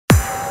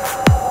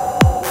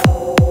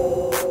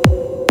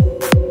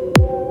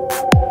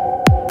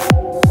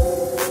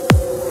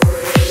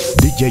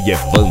DJ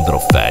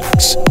Evandro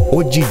Félix,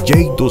 o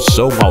DJ do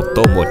som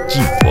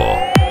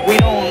automotivo. We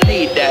don't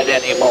need that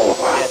anymore.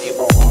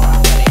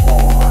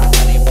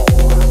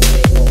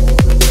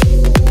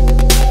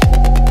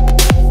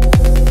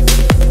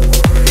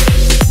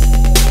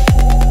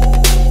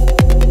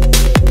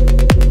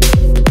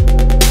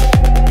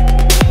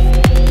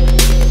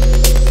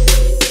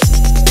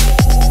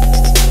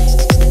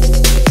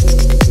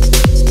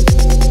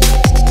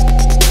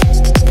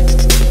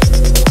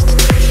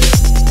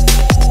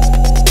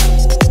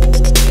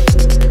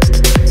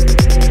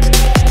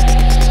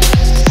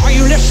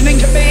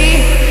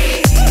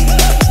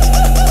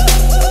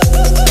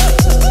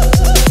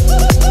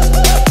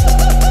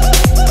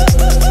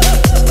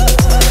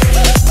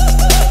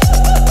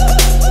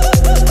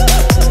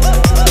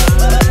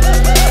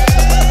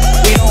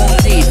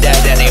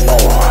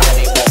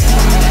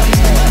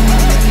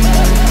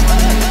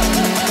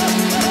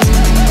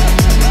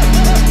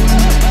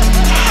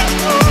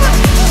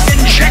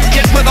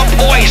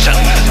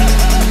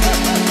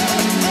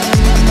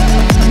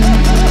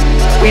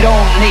 We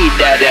don't need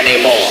that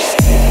anymore.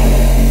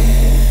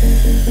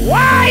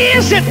 Why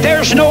is it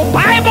there's no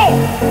Bible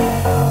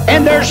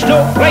and there's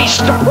no place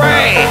to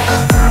pray?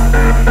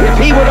 If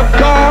he would have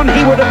gone,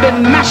 he would have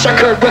been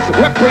massacred with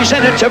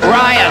Representative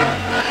Ryan.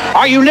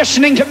 Are you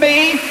listening to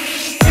me?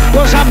 It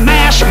was a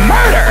mass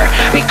murder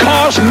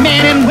because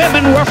men and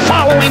women were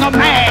following a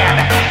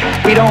man.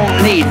 We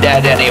don't need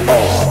that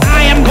anymore.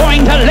 I am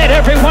going to let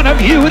every one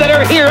of you that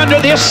are here under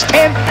this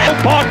tent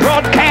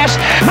broadcast,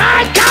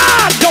 my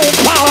God, don't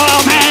follow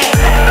a man.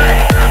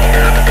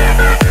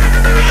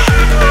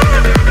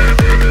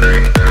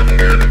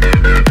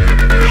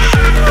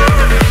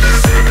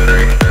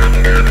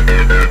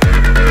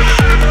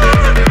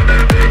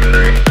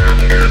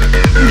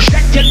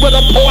 Injected with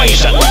a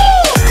poison.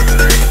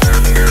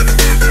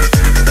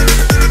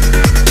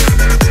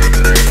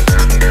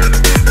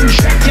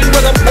 Injected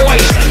with a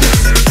poison.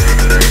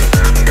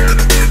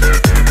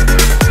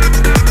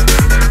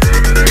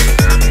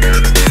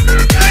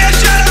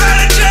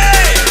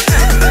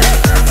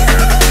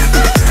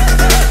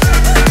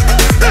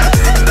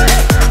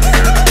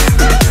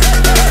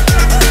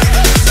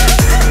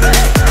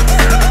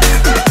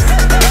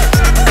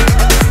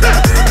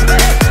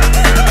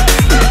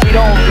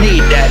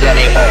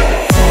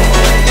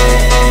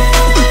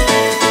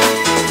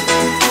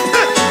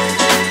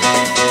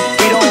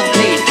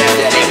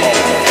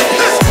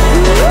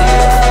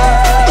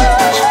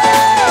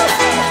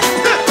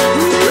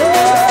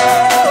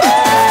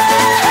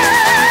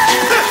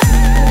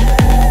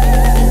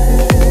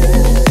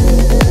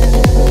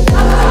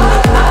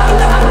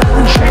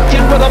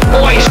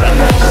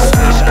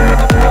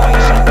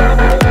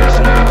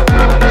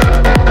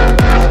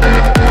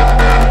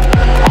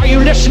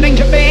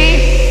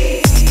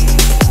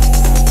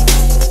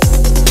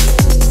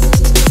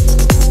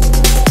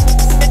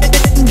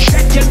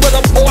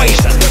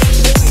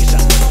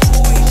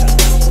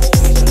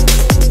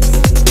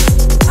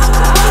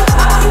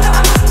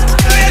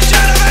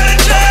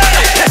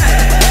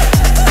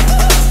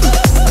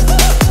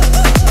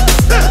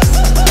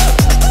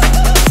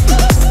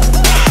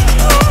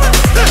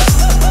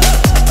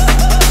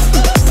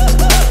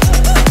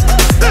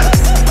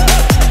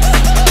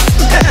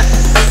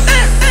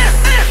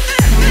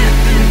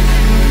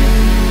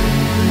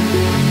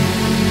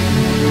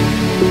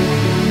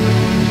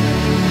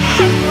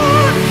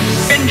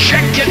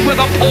 Injected with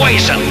a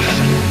poison.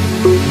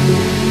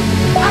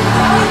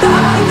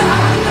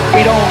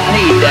 We don't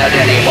need that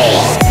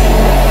anymore.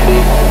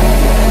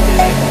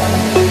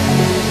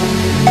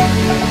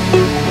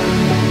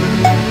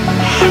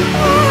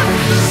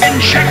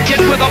 Injected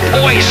with a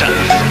poison.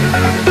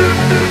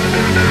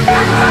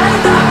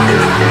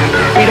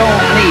 We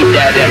don't need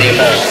that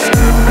anymore.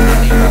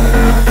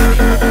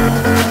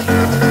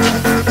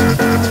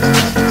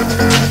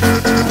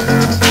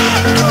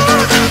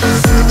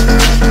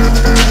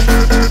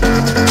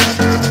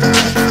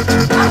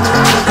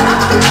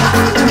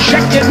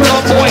 Injected with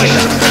a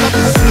poison.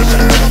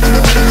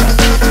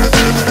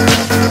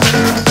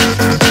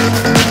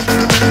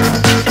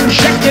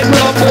 Injected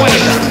with a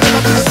poison.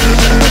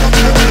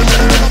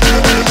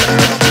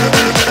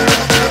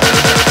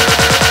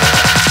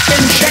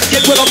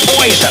 Injected with a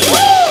poison.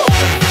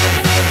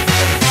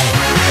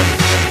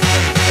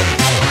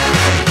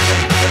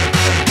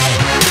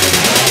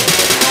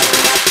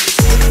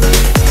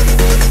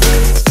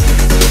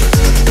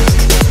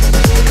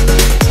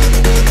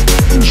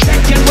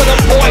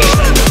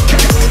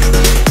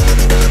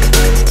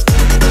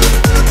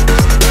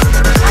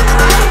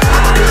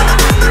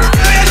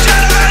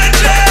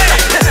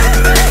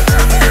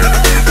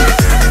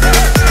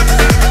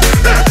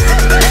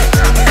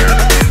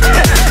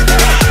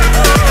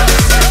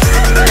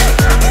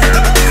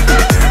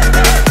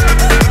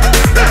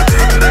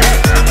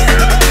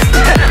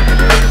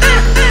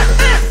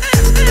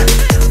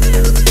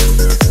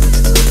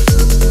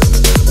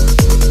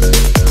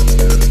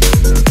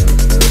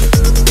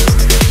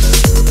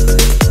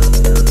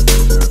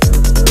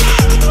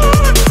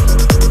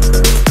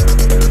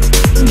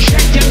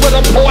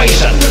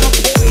 Poison.